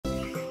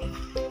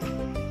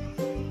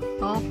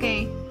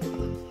Okay.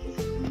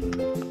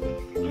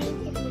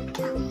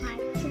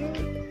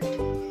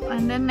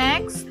 And the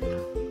next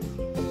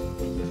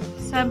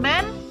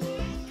 7.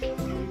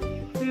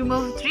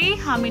 Remove 3.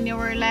 How many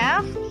were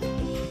left?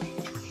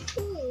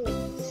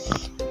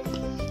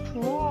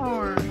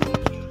 4.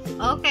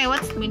 Okay,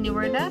 what's the many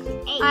were left?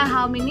 8.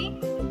 How many?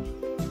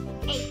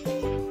 8.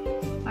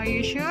 Are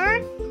you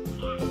sure?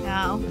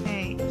 Yeah,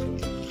 okay.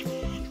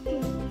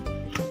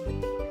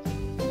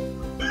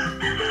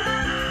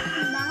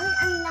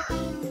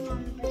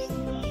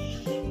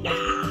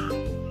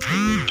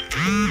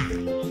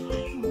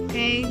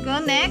 Okay, go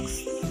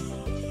next.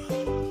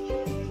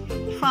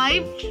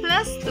 5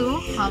 plus 2,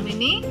 how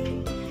many?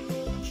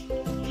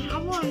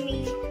 How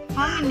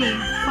many?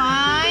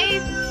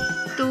 5,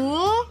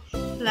 2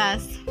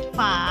 plus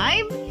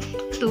 5,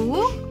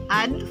 2,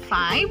 add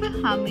 5,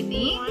 how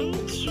many? 1,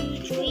 2,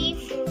 3,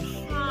 4,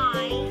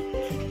 5.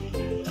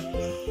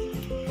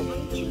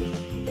 1, 2,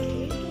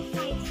 3, 4,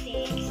 5,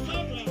 6,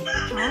 7.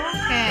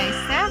 Okay,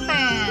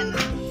 7.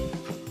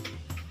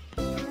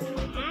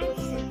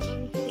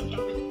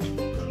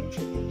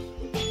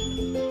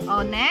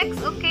 Oh, next.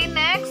 Okay,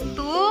 next.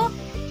 2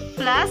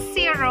 plus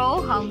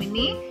 0. How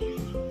many?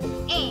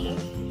 8.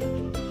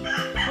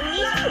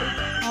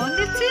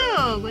 Only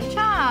 2. Good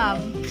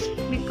job.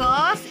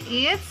 Because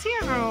it's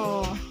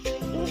 0.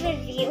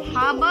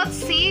 How about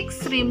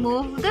 6?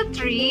 Remove the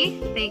 3.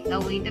 Take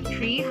away the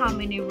 3. How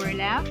many were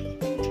left?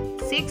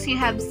 6. You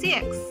have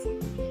 6.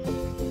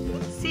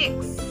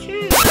 6.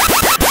 6.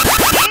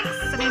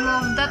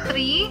 Remove the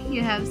 3.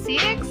 You have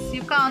 6.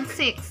 You count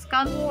 6.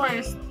 Count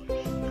first.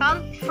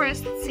 Count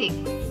first 6.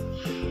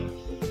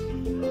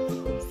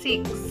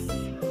 6.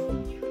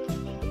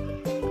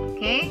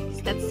 Okay,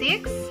 is that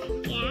 6?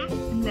 Yeah.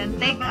 And then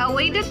take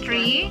away the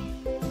 3.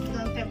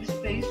 Don't have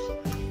space.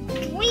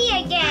 3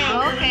 again.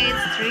 Okay,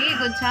 it's 3.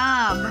 Good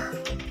job.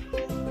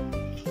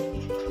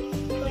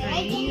 3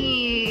 again.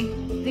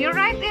 3. Do you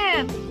write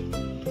it?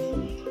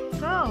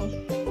 Go.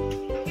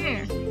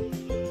 Here.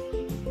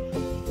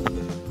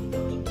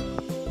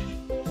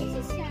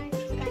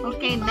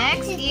 Okay,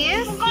 next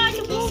is...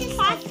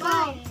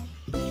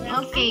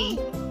 Okay,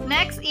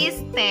 next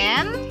is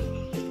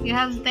 10. You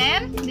have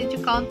 10? Did you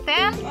count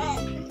 10?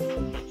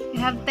 You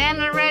have 10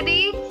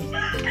 already?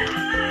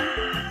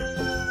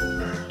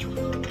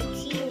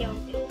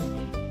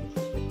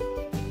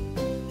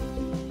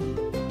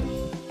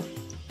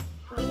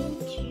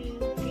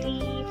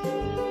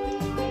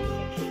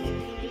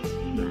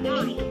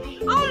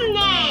 Oh,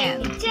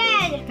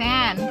 10.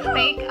 10.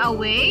 Take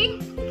away.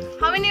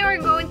 How many are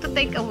going to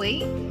take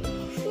away?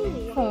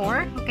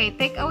 4. Okay,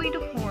 take away the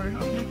 4.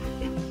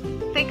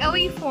 Take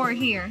away 4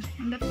 here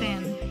on the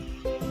 10.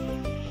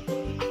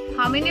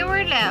 How many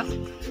were left?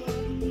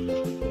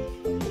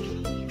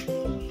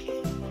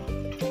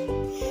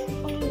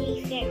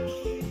 Only 6.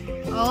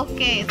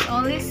 Okay, it's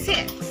only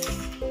 6.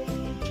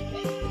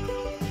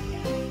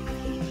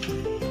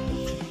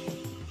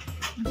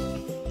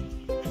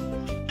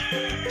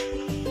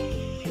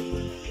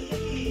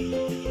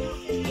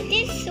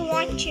 This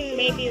watching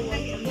baby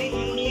was me.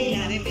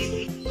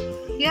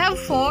 You have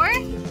 4?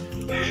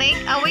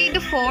 Take away the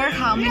 4.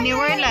 How many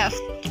were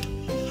left?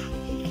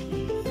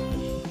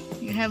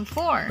 You have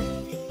 4.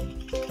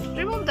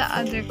 Remove the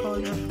other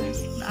color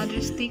first. The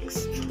other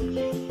sticks.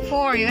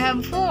 4. You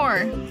have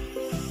 4.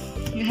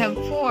 You have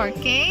 4.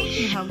 Okay?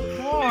 You have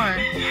 4.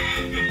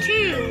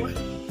 2.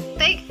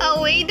 Take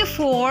away the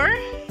 4.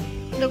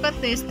 Look at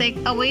this. Take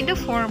away the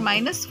 4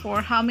 minus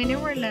 4. How many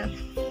were left?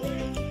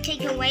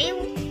 Take away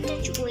the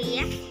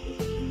 3.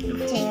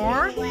 The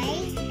 4.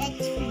 Away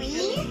the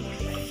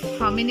 3.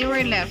 How many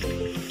were left? 0.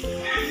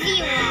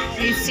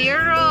 It's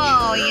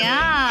 0.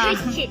 Yeah.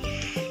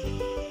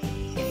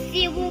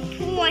 0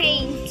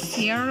 points.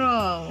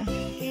 0.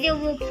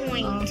 0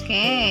 points.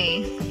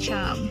 Okay. Good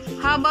job.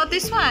 How about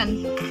this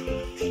one?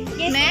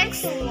 This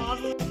Next.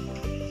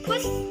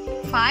 Plus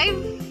 5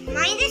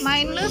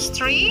 minus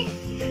 3.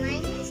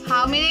 minus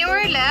How many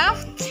were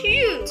left?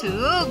 2. 2.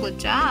 Good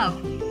job.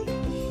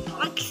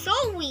 Like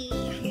Zoe.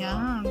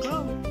 Yeah,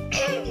 go.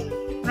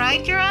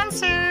 Write your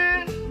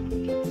answer.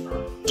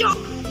 Done.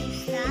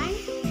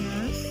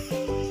 Yes.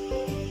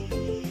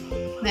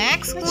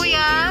 Next,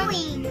 Kuya.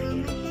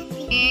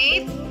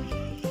 8.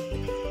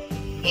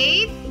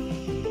 8.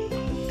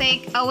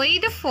 Take away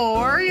the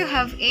 4. You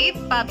have 8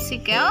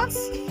 popsicles.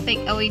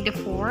 Take away the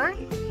 4.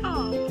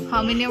 Oh.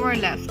 How many were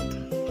left?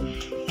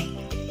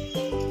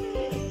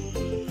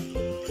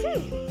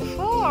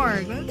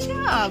 4. Good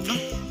job.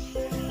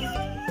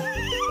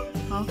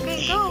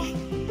 Okay, go.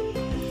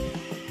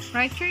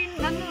 Write your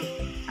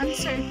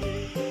answer.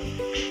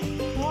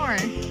 4.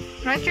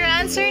 Write your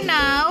answer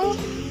now.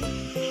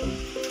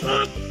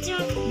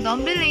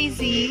 Don't be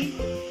lazy.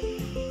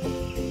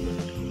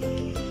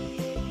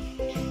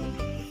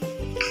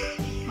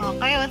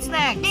 Okay, what's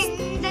next?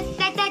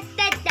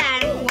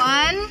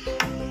 1.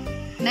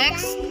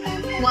 Next.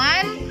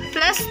 1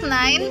 plus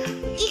 9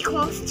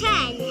 Equals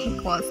 10.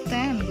 equals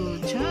 10.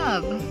 Good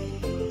job.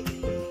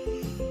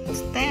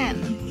 It's 10.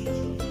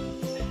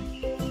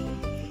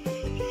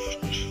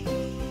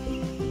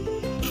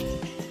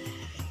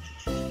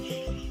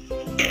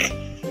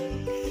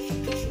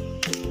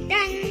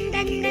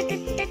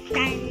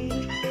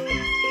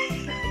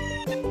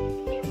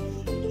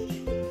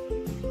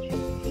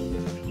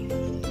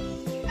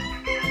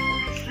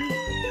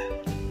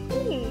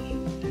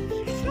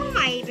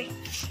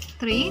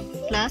 3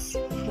 plus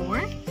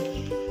 4.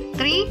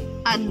 3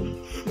 add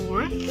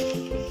 4.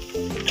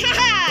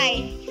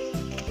 Hi!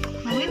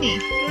 How many?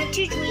 1,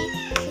 2, 3,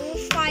 4,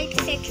 5,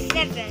 6,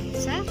 7.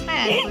 7.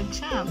 Good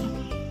job.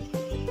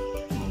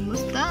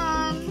 Almost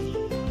done.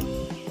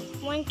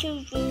 1,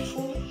 2, 3,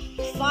 4,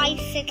 5,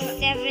 6,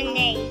 7,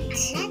 8.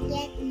 I'm not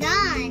yet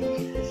done.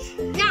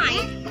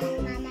 9.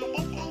 Mama,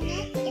 that I'm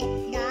not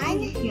yet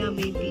done. Yeah,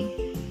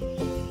 baby.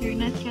 You're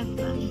not yet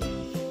done.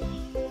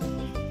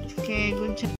 Okay, good job.